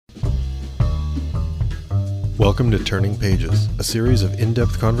Welcome to Turning Pages, a series of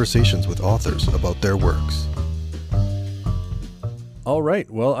in-depth conversations with authors about their works. All right,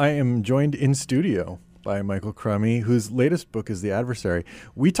 well, I am joined in studio by Michael Crummey, whose latest book is The Adversary.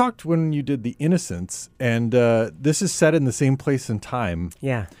 We talked when you did The Innocents, and this is set in the same place and time.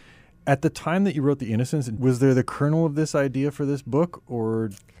 Yeah. At the time that you wrote The Innocents, was there the kernel of this idea for this book,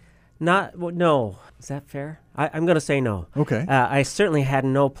 or...? No. Is that fair? I'm going to say no. Okay. I certainly had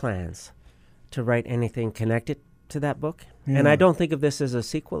no plans to write anything connected to that book. Yeah. And I don't think of this as a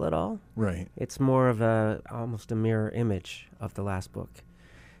sequel at all. Right. It's more of almost a mirror image of the last book.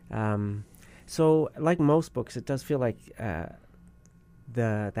 So like most books, it does feel like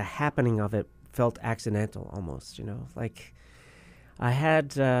the happening of it felt accidental almost, Like I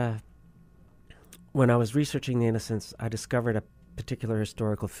had, when I was researching The Innocents, I discovered a particular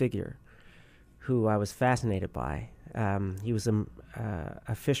historical figure who I was fascinated by. He was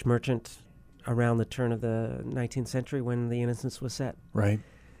a fish merchant around the turn of the 19th century when The Innocents was set. Right.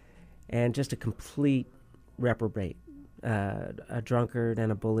 And just a complete reprobate, a drunkard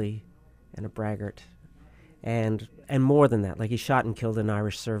and a bully and a braggart. And more than that, like he shot and killed an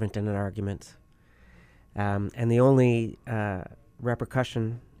Irish servant in an argument. And the only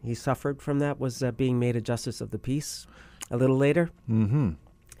repercussion he suffered from that was being made a justice of the peace a little later. Mm-hmm.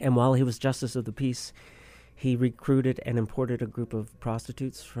 And while he was justice of the peace, he recruited and imported a group of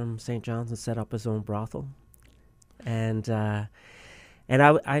prostitutes from St. John's and set up his own brothel. And I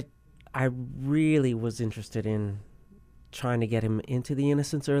really was interested in trying to get him into The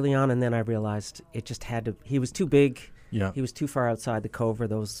Innocents early on, and then I realized it just had to. He was too big. Yeah. He was too far outside the cove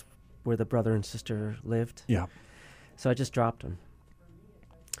where the brother and sister lived. Yeah. So I just dropped him.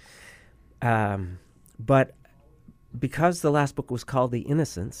 But because the last book was called The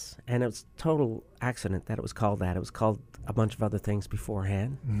Innocents, and it was total accident that it was called that. It was called a bunch of other things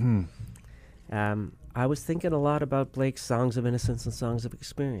beforehand. Mm-hmm. I was thinking a lot about Blake's Songs of Innocence and Songs of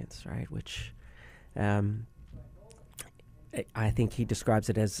Experience, right? Which I think he describes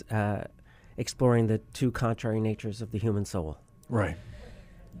it as exploring the two contrary natures of the human soul. Right.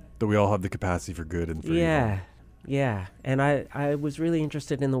 That we all have the capacity for good and for evil. Yeah. And I was really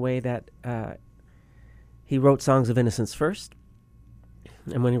interested in the way that he wrote Songs of Innocence first,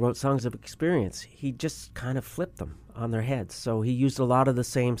 and when he wrote Songs of Experience, he just kind of flipped them on their heads. So he used a lot of the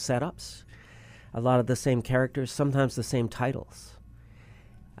same setups, a lot of the same characters, sometimes the same titles,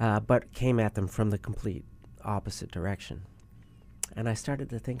 but came at them from the complete opposite direction. And I started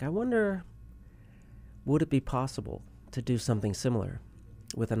to think, I wonder, would it be possible to do something similar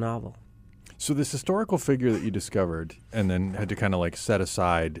with a novel? So this historical figure that you discovered and then had to kind of like set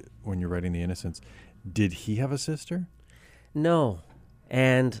aside when you're writing The Innocents, did he have a sister? No,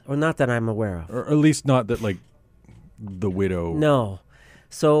 or not that I'm aware of. Or at least not that, like, the widow. No.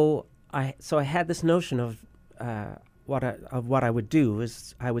 So I had this notion of what I would do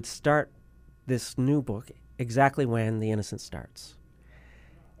is I would start this new book exactly when The Innocents starts,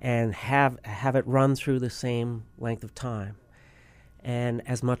 and have it run through the same length of time, and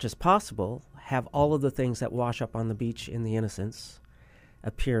as much as possible have all of the things that wash up on the beach in The Innocents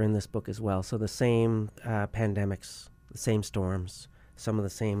appear in this book as well. So the same pandemics, the same storms, some of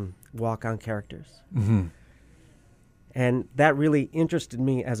the same walk-on characters. Mm-hmm. And that really interested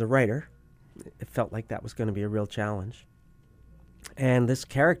me as a writer. It felt like that was going to be a real challenge. And this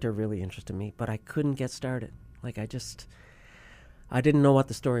character really interested me, but I couldn't get started. Like I didn't know what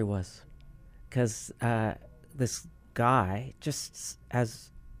the story was. Because this guy, just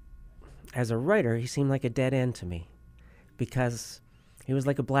as a writer, he seemed like a dead end to me. Because he was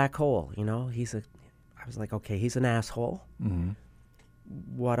like a black hole, I was like, okay, he's an asshole. Mm-hmm.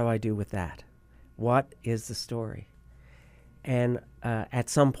 What do I do with that? What is the story? And at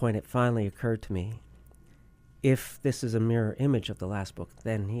some point, it finally occurred to me, if this is a mirror image of the last book,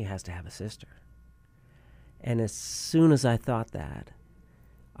 then he has to have a sister. And as soon as I thought that,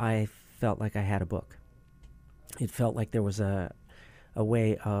 I felt like I had a book. It felt like there was a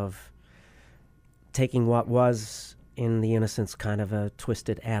way of taking what was in The Innocents kind of a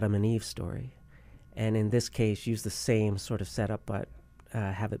twisted Adam and Eve story, and in this case use the same sort of setup, but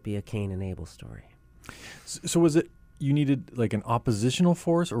have it be a Cain and Abel story. So was it you needed like an oppositional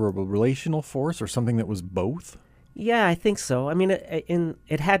force or a relational force or something that was both? Yeah, I think so. I mean,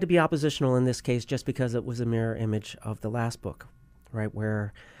 it had to be oppositional in this case just because it was a mirror image of the last book, right,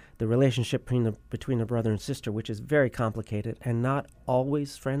 where the relationship between the brother and sister, which is very complicated and not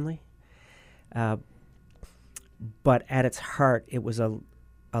always friendly, but at its heart, it was a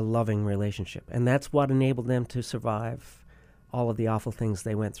loving relationship. And that's what enabled them to survive all of the awful things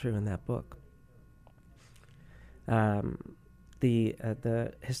they went through in that book. The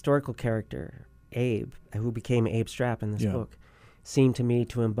historical character Abe, who became Abe Strapp in this Yeah. book, seemed to me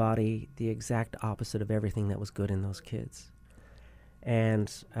to embody the exact opposite of everything that was good in those kids.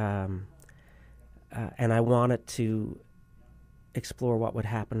 And I wanted to explore what would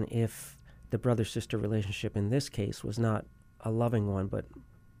happen if the brother-sister relationship in this case was not a loving one, but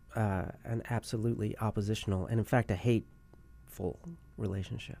an absolutely oppositional, and in fact a hateful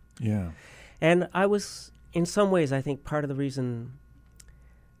relationship. Yeah. And I was, in some ways, I think part of the reason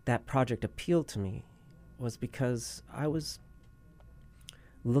that project appealed to me was because I was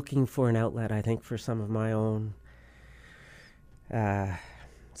looking for an outlet, I think, for some of my own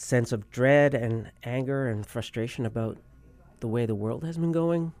sense of dread and anger and frustration about the way the world has been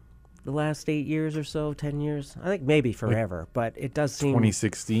going the last 8 years or so, 10 years. I think maybe forever, but it does seem...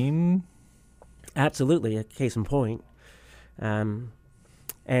 2016? Absolutely, a case in point. And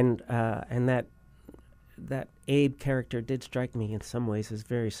that Abe character did strike me in some ways as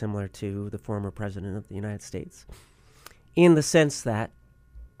very similar to the former president of the United States, in the sense that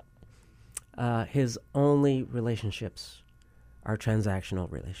his only relationships are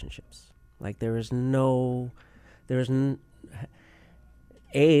transactional relationships. Like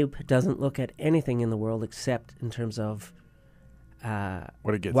Abe doesn't look at anything in the world except in terms of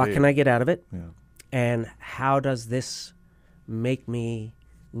what can I get out of it, and how does this make me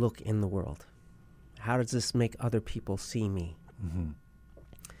look in the world? How does this make other people see me? Mm-hmm.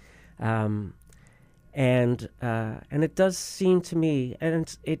 And it does seem to me,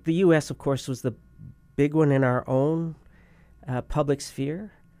 and the U.S., of course, was the big one in our own public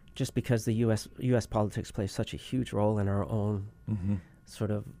sphere, just because the U.S. politics plays such a huge role in our own sort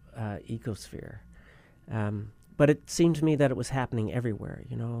of ecosphere. But it seemed to me that it was happening everywhere.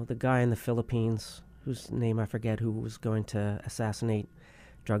 You know, the guy in the Philippines, whose name I forget, who was going to assassinate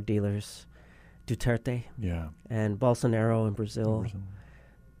drug dealers, Duterte, and Bolsonaro in Brazil,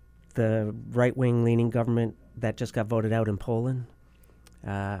 the right-wing leaning government that just got voted out in Poland,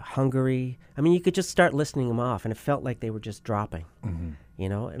 Hungary. I mean, you could just start listing them off, and it felt like they were just dropping. You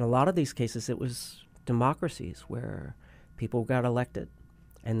know, in a lot of these cases, it was democracies where people got elected,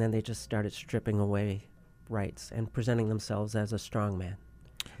 and then they just started stripping away rights and presenting themselves as a strong man.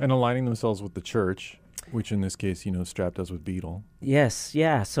 And aligning themselves with the church, which in this case, Strapp does with Beadle. Yes,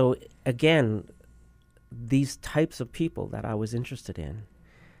 yeah. So again, these types of people that I was interested in,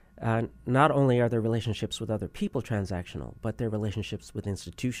 not only are their relationships with other people transactional, but their relationships with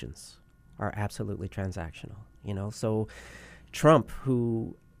institutions are absolutely transactional. You know, so Trump,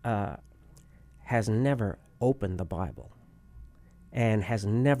 who has never opened the Bible and has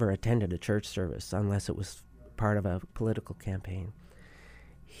never attended a church service unless it was part of a political campaign,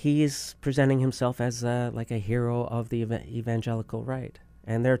 he is presenting himself as like a hero of the evangelical right.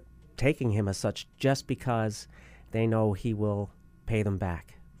 And they're taking him as such just because they know he will pay them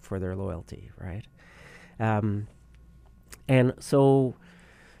back for their loyalty, right? And so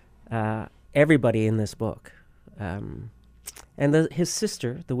everybody in this book, and his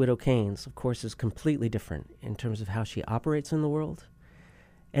sister, the widow Keynes, of course, is completely different in terms of how she operates in the world,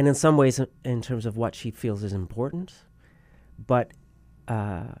 and in some ways in terms of what she feels is important, but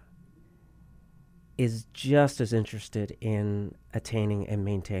is just as interested in attaining and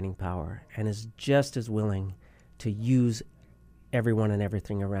maintaining power, and is just as willing to use everyone and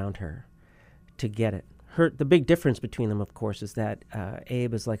everything around her to get it. The big difference between them, of course, is that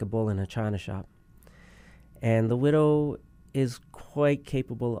Abe is like a bull in a china shop, and the widow is quite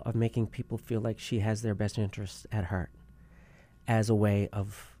capable of making people feel like she has their best interests at heart as a way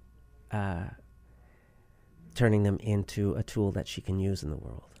of turning them into a tool that she can use in the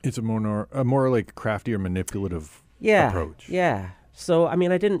world. It's a more like crafty or manipulative approach. Yeah. So, I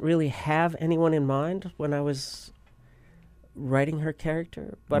mean, I didn't really have anyone in mind when I was writing her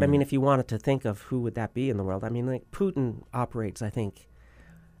character, but I mean, if you wanted to think of who would that be in the world, I mean, like Putin operates, I think,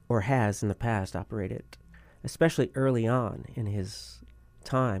 or has in the past operated, especially early on in his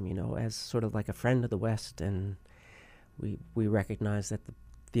time, as sort of like a friend of the West, and we recognize that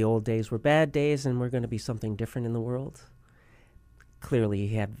the old days were bad days and we're going to be something different in the world. Clearly,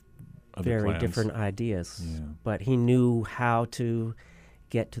 he had very different ideas, but he knew how to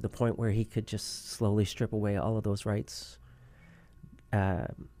get to the point where he could just slowly strip away all of those rights,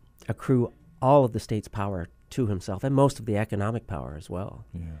 accrue all of the state's power to himself, and most of the economic power as well.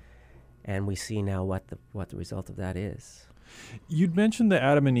 Yeah. And we see now what the result of that is. You'd mentioned the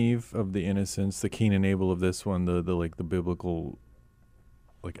Adam and Eve of the Innocents, the Cain and Abel of this one, the biblical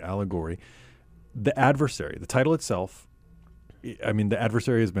allegory. The Adversary, the title itself, I mean, the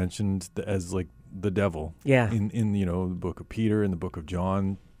Adversary is mentioned as the devil. Yeah. In the book of Peter, in the book of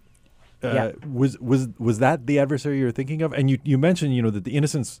John. Yeah. Was that the adversary you were thinking of? And you mentioned, that the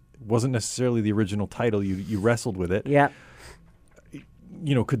Innocents wasn't necessarily the original title. You wrestled with it. Yeah.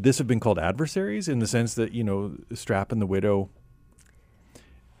 Could this have been called Adversaries in the sense that, Strap and the Widow,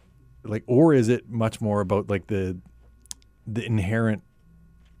 or is it much more about the inherent,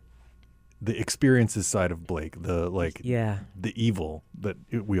 the experiences side of Blake, Yeah. the evil that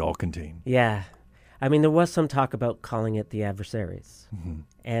we all contain? Yeah. I mean, there was some talk about calling it the Adversaries. Mm-hmm.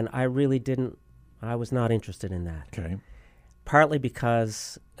 And I was not interested in that. Okay. Partly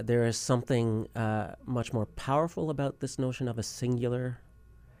because there is something much more powerful about this notion of a singular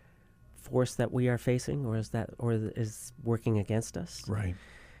force that we are facing, or is working against us. Right.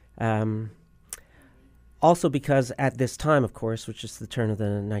 Also because at this time, of course, which is the turn of the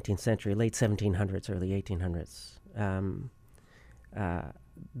 19th century, late 1700s, early 1800s,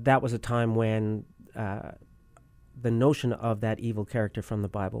 that was a time when the notion of that evil character from the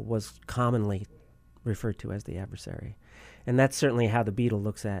Bible was commonly referred to as the adversary. And that's certainly how the Beadle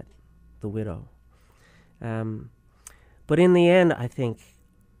looks at the widow. But in the end, I think,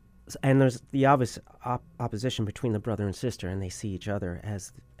 and there's the obvious opposition between the brother and sister, and they see each other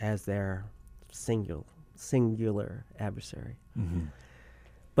as their singular adversary. Mm-hmm.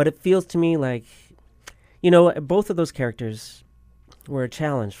 But it feels to me like, both of those characters were a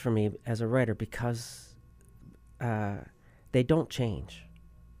challenge for me as a writer because they don't change.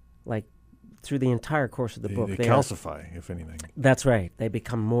 Through the entire course of the book. They calcify, if anything. That's right. They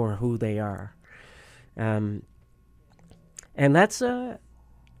become more who they are. And that's a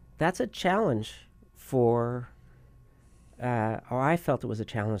challenge for, or I felt it was a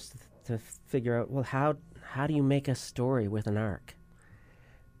challenge to figure out, well, how do you make a story with an arc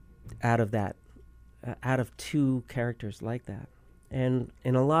out of that, out of two characters like that? And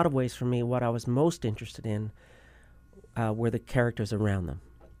in a lot of ways for me, what I was most interested in were the characters around them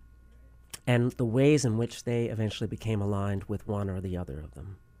and the ways in which they eventually became aligned with one or the other of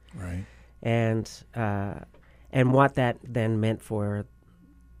them. Right. And what that then meant for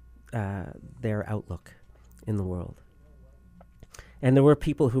their outlook in the world. And there were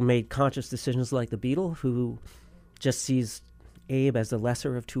people who made conscious decisions like the Beadle, who just sees Abe as the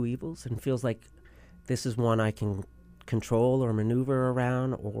lesser of two evils and feels like this is one I can control or maneuver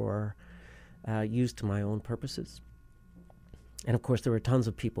around or use to my own purposes. And of course, there were tons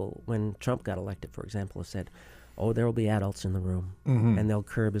of people, when Trump got elected, for example, who said, oh, there will be adults in the room, mm-hmm. and they'll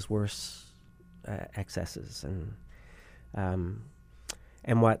curb his worst excesses.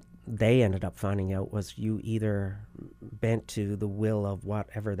 And what they ended up finding out was you either bent to the will of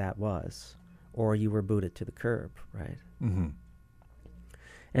whatever that was, or you were booted to the curb, right? Mm-hmm.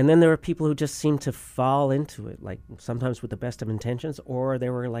 And then there were people who just seemed to fall into it, like sometimes with the best of intentions, or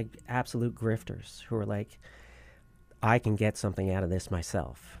they were like absolute grifters who were like, I can get something out of this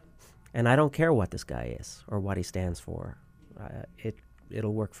myself. And I don't care what this guy is or what he stands for.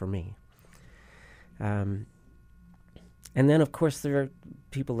 It'll work for me. And then, of course, there are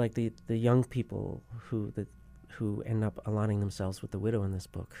people like the young people who end up aligning themselves with the widow in this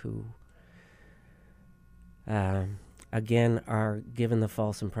book, who, again, are given the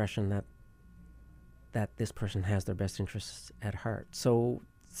false impression that this person has their best interests at heart. So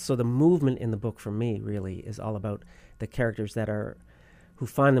the movement in the book for me really is all about the characters who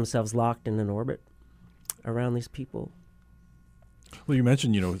find themselves locked in an orbit around these people. Well, you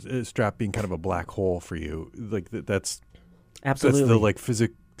mentioned, Strap being kind of a black hole for you. That's absolutely, that's the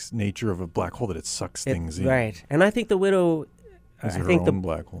physics nature of a black hole, that it sucks things in. Right. And I think the widow is her own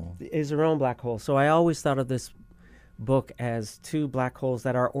black hole. Is her own black hole. So I always thought of this book as two black holes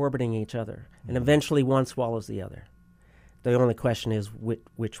that are orbiting each other, and eventually one swallows the other. The only question is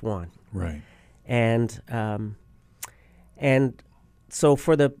which one. Right. And so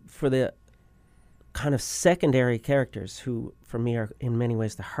for the kind of secondary characters, who for me are in many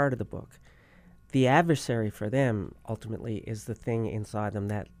ways the heart of the book, the adversary for them ultimately is the thing inside them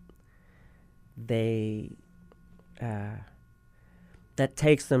that that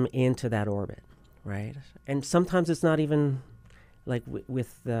takes them into that orbit, right? And sometimes it's not even like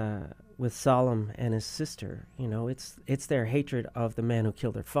with Solemn and his sister, it's their hatred of the man who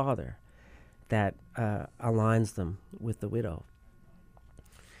killed their father that aligns them with the widow.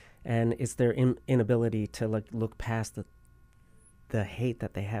 And it's their inability to look past the hate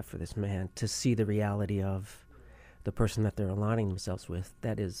that they have for this man, to see the reality of the person that they're aligning themselves with.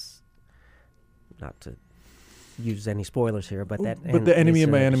 That is, not to use any spoilers here, but that. But the enemy of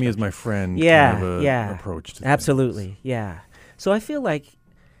my enemy is my friend. Yeah, kind of yeah, approach to absolutely, things. Yeah. So I feel like,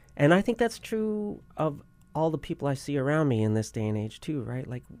 and I think that's true of all the people I see around me in this day and age too, right?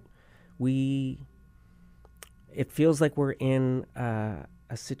 Like it feels like we're in a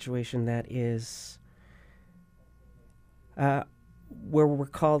a situation that is where we're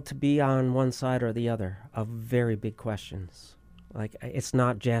called to be on one side or the other of very big questions. Like, it's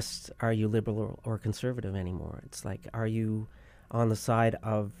not just, are you liberal or conservative anymore? It's like, are you on the side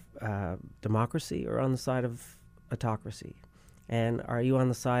of democracy or on the side of autocracy? And are you on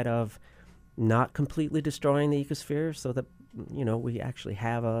the side of not completely destroying the ecosphere so that, we actually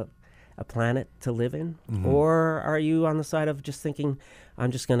have a planet to live in? Mm-hmm. Or are you on the side of just thinking,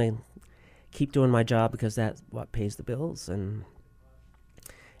 I'm just going to keep doing my job because that's what pays the bills?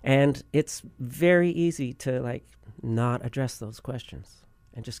 And it's very easy to, like, not address those questions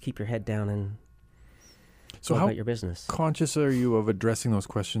and just keep your head down and so go how about your business. Conscious are you of addressing those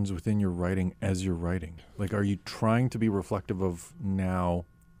questions within your writing as you're writing? Like, are you trying to be reflective of now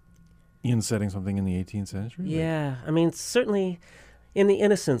in setting something in the 18th century? Yeah, I mean, certainly in The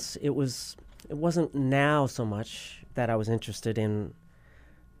Innocents, it wasn't now so much that I was interested in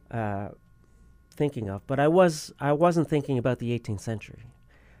thinking of, but I wasn't thinking about the 18th century.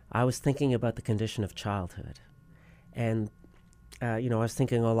 I was thinking about the condition of childhood. And, I was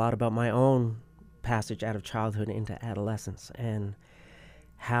thinking a lot about my own passage out of childhood into adolescence and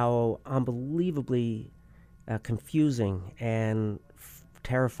how unbelievably confusing and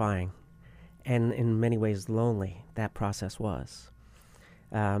terrifying and in many ways lonely that process was.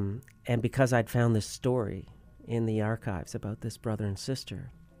 And because I'd found this story in the archives about this brother and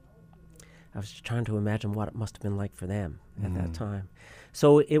sister, I was trying to imagine what it must have been like for them at that time.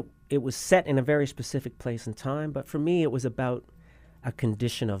 So it was set in a very specific place and time, but for me it was about a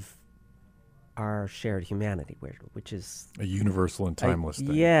condition of our shared humanity, which is a universal and timeless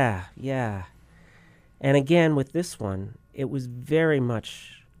thing. Yeah, yeah. And again, with this one, it was very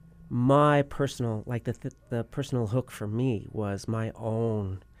much my personal, like the personal hook for me was my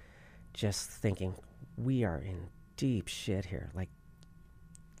own just thinking, we are in deep shit here. Like,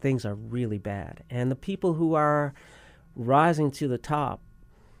 things are really bad. And the people who are rising to the top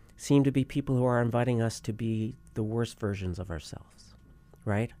seem to be people who are inviting us to be the worst versions of ourselves,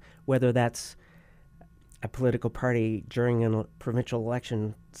 right? Whether that's a political party during a provincial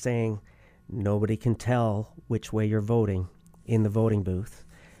election saying nobody can tell which way you're voting in the voting booth,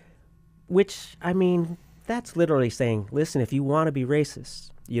 which, I mean, that's literally saying, listen, if you want to be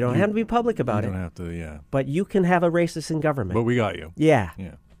racist, you don't have to be public about it. You don't have to, yeah. But you can have a racist in government. But we got you. Yeah.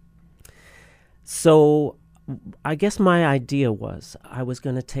 Yeah. So I guess my idea was I was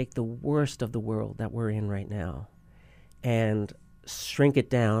going to take the worst of the world that we're in right now and shrink it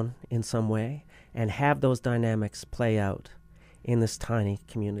down in some way and have those dynamics play out in this tiny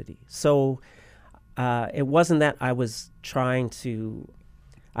community. So it wasn't that I was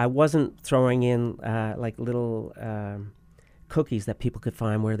I wasn't throwing in like little cookies that people could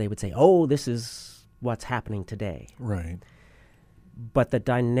find where they would say, oh, this is what's happening today. Right. But the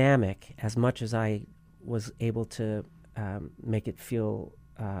dynamic, as much as I was able to make it feel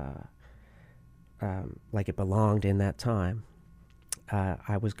like it belonged in that time,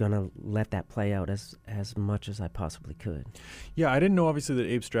 I was going to let that play out as much as I possibly could. Yeah, I didn't know, obviously, that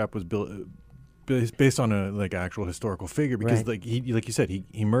Abe Strapp was based on a actual historical figure because, right. like you said,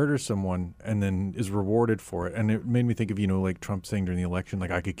 he murders someone and then is rewarded for it. And it made me think of, like Trump saying during the election,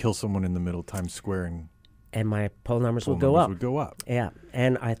 like, I could kill someone in the middle of Times Square and my poll numbers would go up. Yeah,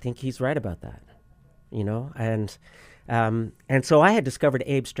 and I think he's right about that, And so I had discovered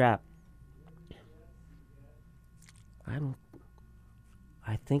Abe Strapp.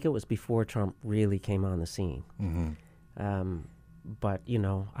 I think it was before Trump really came on the scene. Mm-hmm. But,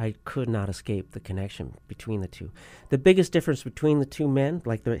 I could not escape the connection between the two. The biggest difference between the two men,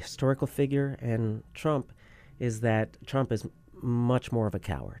 like the historical figure and Trump, is that Trump is much more of a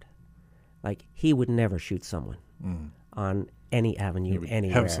coward. Like, he would never shoot someone on any avenue,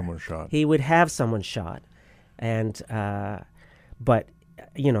 anywhere. Have someone shot. He would have someone shot. And, but,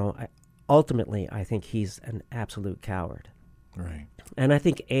 ultimately, I think he's an absolute coward. Right. And I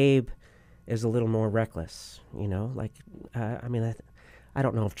think Abe is a little more reckless, I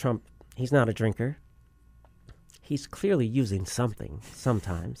don't know if Trump, he's not a drinker. He's clearly using something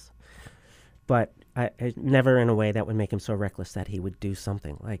sometimes, but never in a way that would make him so reckless that he would do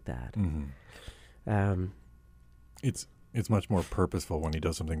something like that. Mm-hmm. It's much more purposeful when he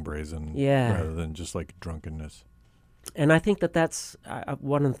does something brazen rather than just like drunkenness. And I think that's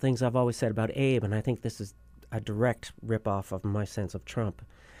one of the things I've always said about Abe, and I think this is a direct ripoff of my sense of Trump,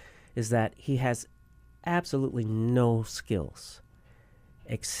 is that he has absolutely no skills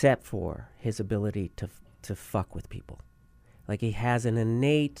except for his ability to fuck with people. Like, he has an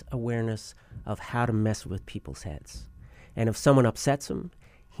innate awareness of how to mess with people's heads. And if someone upsets him,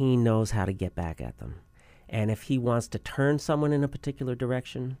 he knows how to get back at them. And if he wants to turn someone in a particular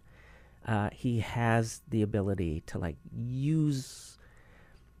direction, he has the ability to like use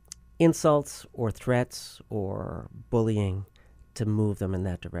insults or threats or bullying to move them in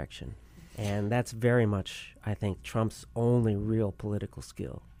that direction. And that's very much, I think, Trump's only real political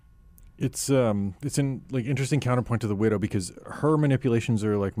skill. It's an like interesting counterpoint to the widow, because her manipulations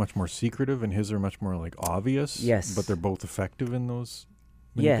are like much more secretive and his are much more like obvious. Yes. But they're both effective in those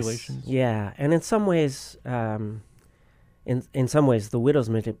manipulations. Yes. Yeah. And in some ways, in some ways, the widow's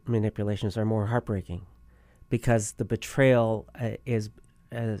manipulations are more heartbreaking, because the betrayal is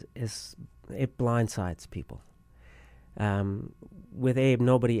it blindsides people. With Abe,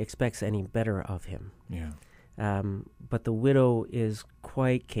 nobody expects any better of him. Yeah. But the widow is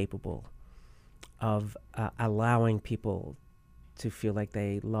quite capable of allowing people to feel like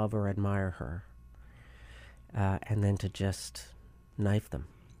they love or admire her, and then to just knife them.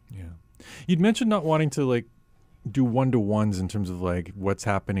 Yeah. You'd mentioned not wanting to like do one-to-ones in terms of like what's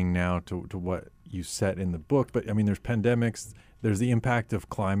happening now to what you set in the book. But I mean, there's pandemics, there's the impact of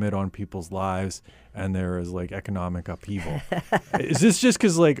climate on people's lives, and there is like economic upheaval. Is this just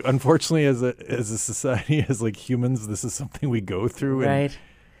because like, unfortunately, as a society, as like humans, this is something we go through, Right. and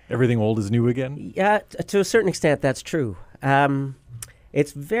everything old is new again? Yeah, to a certain extent, that's true.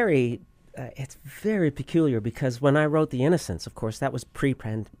 It's very peculiar, because when I wrote The Innocents, of course, that was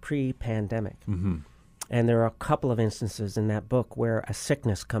pre-pandemic. Mm-hmm. And there are a couple of instances in that book where a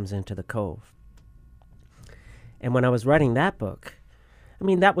sickness comes into the cove. And when I was writing that book, I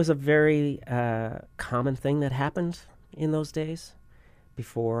mean, that was a very common thing that happened in those days,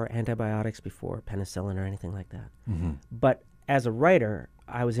 before antibiotics, before penicillin or anything like that. Mm-hmm. But as a writer,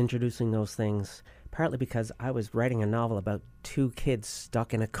 I was introducing those things partly because I was writing a novel about two kids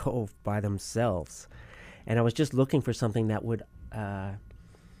stuck in a cove by themselves. And I was just looking for something that would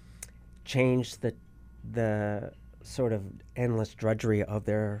change the sort of endless drudgery of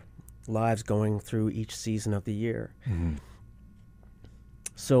their lives going through each season of the year. Mm-hmm.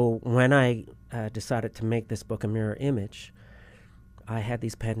 So when I decided to make this book a mirror image, I had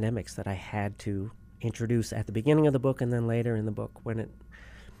these pandemics that I had to introduce at the beginning of the book and then later in the book, when it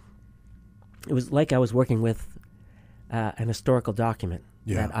was like I was working with an historical document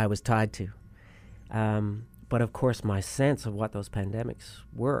that I was tied to. But of course, my sense of what those pandemics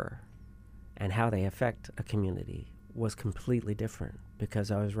were and how they affect a community was completely different, because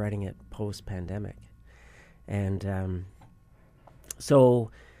I was writing it post-pandemic. And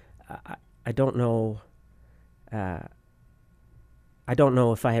so I don't know. I don't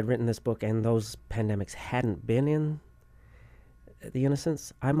know if I had written this book and those pandemics hadn't been in The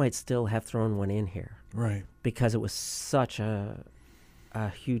Innocents, I might still have thrown one in here. Right. Because it was such a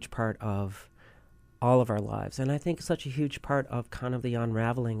huge part of all of our lives. And I think such a huge part of kind of the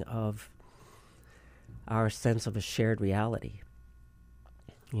unraveling of our sense of a shared reality.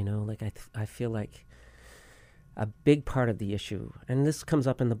 You know, like I feel like a big part of the issue, and this comes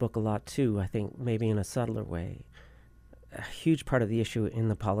up in the book a lot too, I think maybe in a subtler way, a huge part of the issue in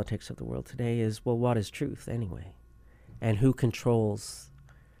the politics of the world today is, well, what is truth anyway? And who controls,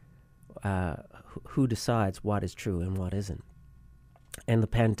 who decides what is true and what isn't? And the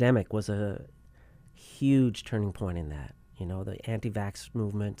pandemic was a huge turning point in that. You know, the anti-vax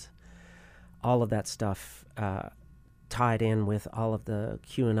movement, all of that stuff tied in with all of the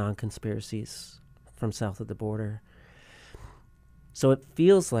QAnon conspiracies from south of the border. So it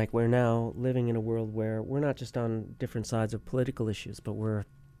feels like we're now living in a world where we're not just on different sides of political issues, but we're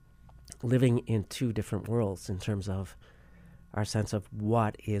living in two different worlds in terms of our sense of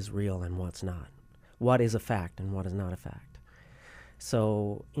what is real and what's not, what is a fact and what is not a fact.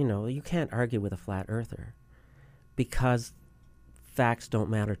 So, you know, you can't argue with a flat earther because facts don't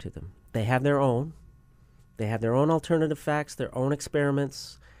matter to them. They have their own. They have their own alternative facts, their own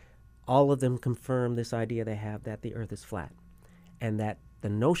experiments. All of them confirm this idea they have that the earth is flat, and that the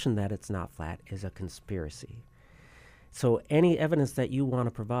notion that it's not flat is a conspiracy. So any evidence that you want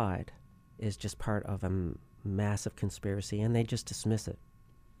to provide is just part of a massive conspiracy, and they just dismiss it.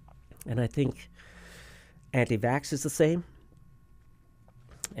 And I think anti-vax is the same,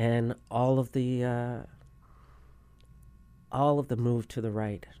 and all of the move to the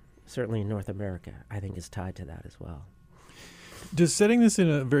right, certainly in North America, I think is tied to that as well. Does setting this in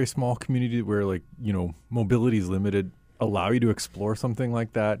a very small community where, like, you know, mobility is limited allow you to explore something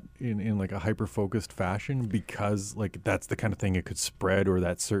like that in like a hyper-focused fashion, because like that's the kind of thing it could spread, or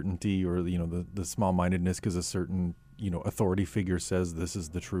that certainty, or, you know, the small-mindedness because a certain, you know, authority figure says this is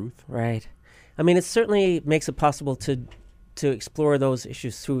the truth? Right. I mean, it certainly makes it possible to explore those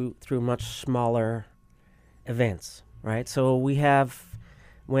issues through much smaller events, right? So we have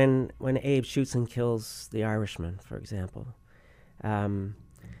when Abe shoots and kills the Irishman, for example, the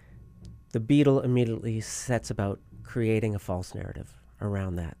Beetle immediately sets about creating a false narrative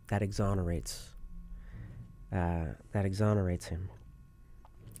around that exonerates him.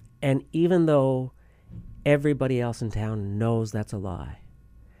 And even though everybody else in town knows that's a lie,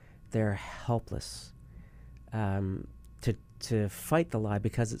 they're helpless to fight the lie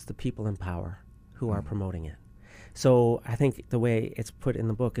because it's the people in power who are promoting it. So I think the way it's put in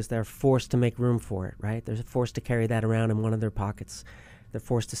the book is they're forced to make room for it, right? They're forced to carry that around in one of their pockets. They're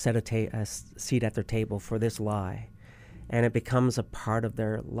forced to set a seat at their table for this lie. And it becomes a part of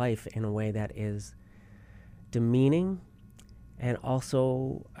their life in a way that is demeaning and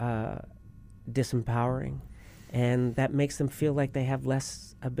also disempowering. And that makes them feel like they have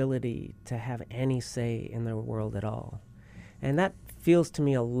less ability to have any say in their world at all. And that feels to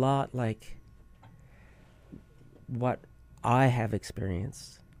me a lot like what I have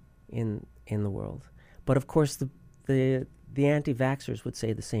experienced in the world. But of course, the anti-vaxxers would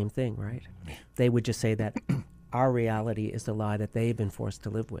say the same thing, right? They would just say that our reality is the lie that they've been forced to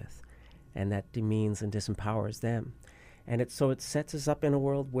live with, and that demeans and disempowers them. And so it sets us up in a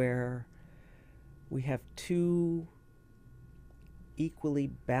world where we have two equally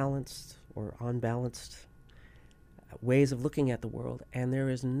balanced or unbalanced ways of looking at the world, and there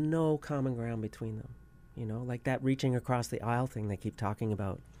is no common ground between them. You know, like that reaching across the aisle thing they keep talking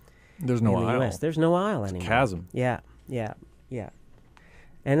about. There's no in the aisle. US. There's no aisle anymore. Chasm. Yeah.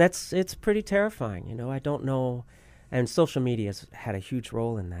 And it's pretty terrifying, you know. I don't know, and social media has had a huge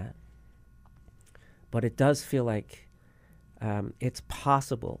role in that. But it does feel like it's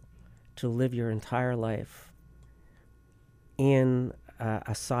possible to live your entire life in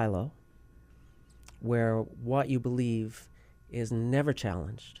a silo where what you believe is never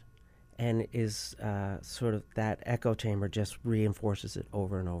challenged and is sort of that echo chamber just reinforces it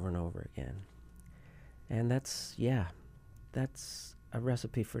over and over and over again. And that's a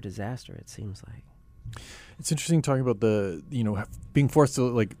recipe for disaster, it seems like. It's interesting talking about being forced to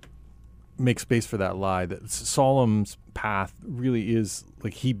like make space for that lie. That Solemn's path really is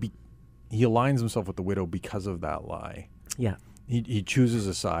like he aligns himself with the widow because of that lie. Yeah. He chooses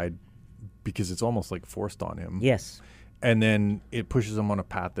a side because it's almost like forced on him. Yes. And then it pushes him on a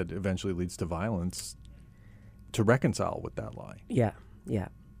path that eventually leads to violence to reconcile with that lie. Yeah.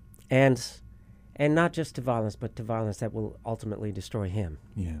 And not just to violence, but to violence that will ultimately destroy him.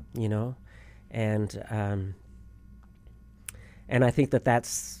 Yeah. You know? And I think that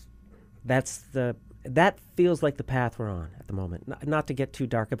feels like the path we're on at the moment. Not to get too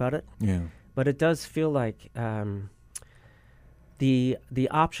dark about it. Yeah. But it does feel like the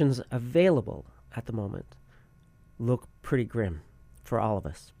options available at the moment look pretty grim for all of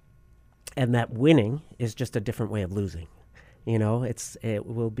us. And that winning is just a different way of losing. You know, it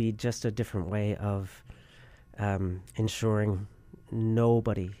will be just a different way of ensuring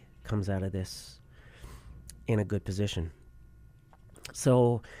nobody comes out of this in a good position.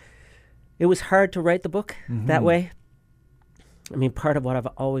 So it was hard to write the book that way. I mean, part of what I've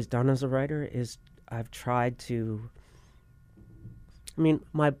always done as a writer is I've tried to... I mean,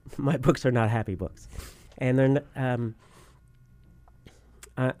 my books are not happy books. And they're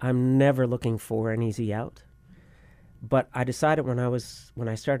I'm never looking for an easy out. But I decided when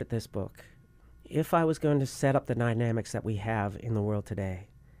I started this book, if I was going to set up the dynamics that we have in the world today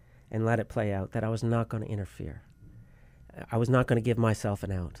and let it play out, that I was not going to interfere. I was not going to give myself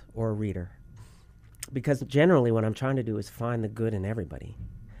an out or a reader. Because generally what I'm trying to do is find the good in everybody.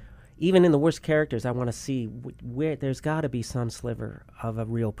 Even in the worst characters, I want to see where there's got to be some sliver of a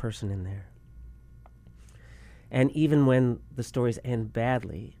real person in there. And even when the stories end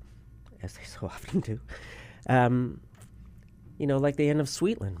badly, as they so often do, you know, like the end of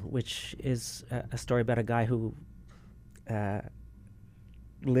Sweetland, which is a story about a guy who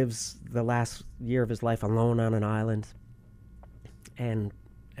lives the last year of his life alone on an island and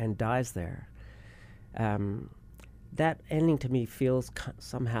dies there. That ending to me feels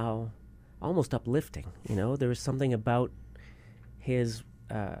somehow almost uplifting. You know, there was something about his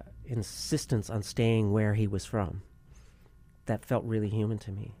insistence on staying where he was from that felt really human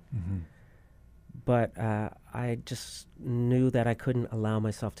to me. Mm-hmm. But I just knew that I couldn't allow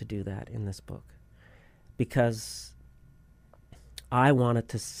myself to do that in this book because I wanted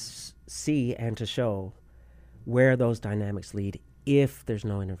to see and to show where those dynamics lead if there's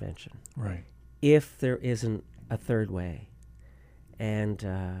no intervention. Right. If there isn't a third way. And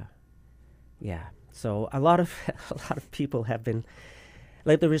so a lot of people have been,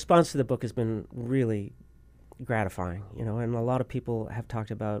 like, the response to the book has been really gratifying, you know, and a lot of people have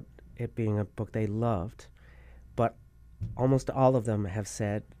talked about it being a book they loved, but almost all of them have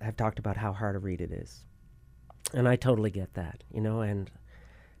talked about how hard a read it is. And I totally get that, and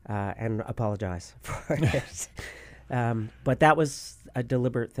apologize for it. But that was a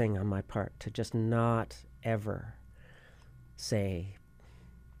deliberate thing on my part, to just not ever say,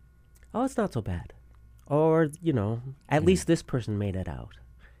 oh, it's not so bad. Or, at least this person made it out.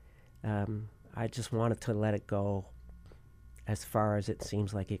 I just wanted to let it go as far as it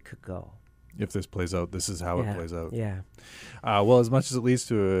seems like it could go. If this plays out, this is how it plays out. Yeah. Well, as much as it leads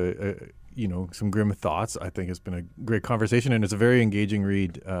to some grim thoughts, I think it's been a great conversation, and it's a very engaging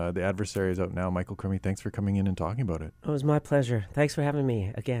read. The Adversary is out now. Michael Crummey, thanks for coming in and talking about it. It was my pleasure. Thanks for having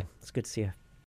me again. It's good to see you.